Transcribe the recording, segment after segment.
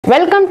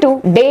Welcome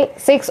to day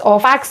 6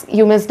 of facts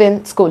you missed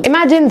in school.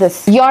 Imagine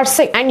this. You're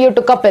sick and you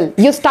took a pill.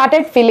 You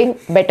started feeling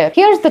better.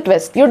 Here's the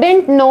twist. You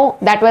didn't know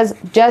that was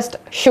just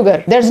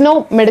sugar. There's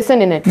no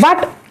medicine in it.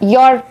 But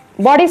your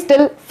body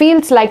still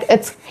feels like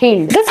it's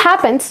healed. This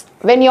happens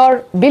when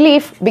your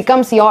belief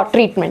becomes your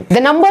treatment.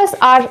 The numbers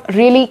are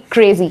really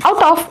crazy.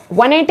 Out of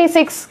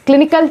 186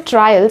 clinical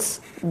trials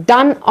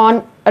done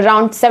on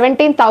around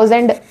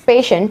 17,000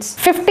 patients,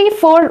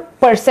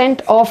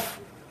 54% of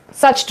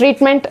such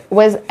treatment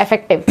was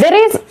effective. There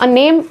is a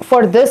name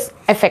for this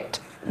effect.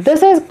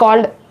 This is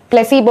called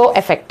placebo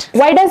effect.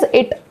 Why does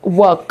it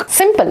work?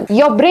 Simple.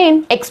 Your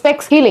brain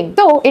expects healing,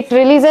 so it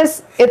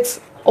releases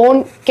its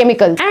own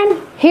chemicals.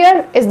 And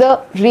here is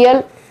the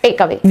real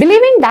takeaway.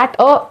 Believing that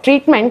a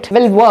treatment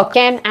will work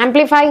can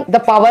amplify the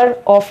power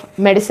of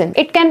medicine.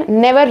 It can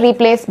never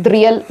replace the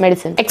real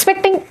medicine.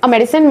 Expecting a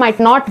medicine might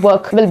not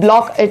work will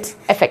block its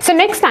effect. So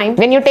next time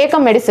when you take a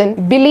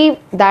medicine, believe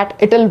that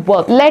it will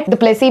work. Let the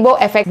placebo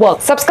effect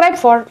work. Subscribe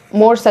for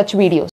more such videos.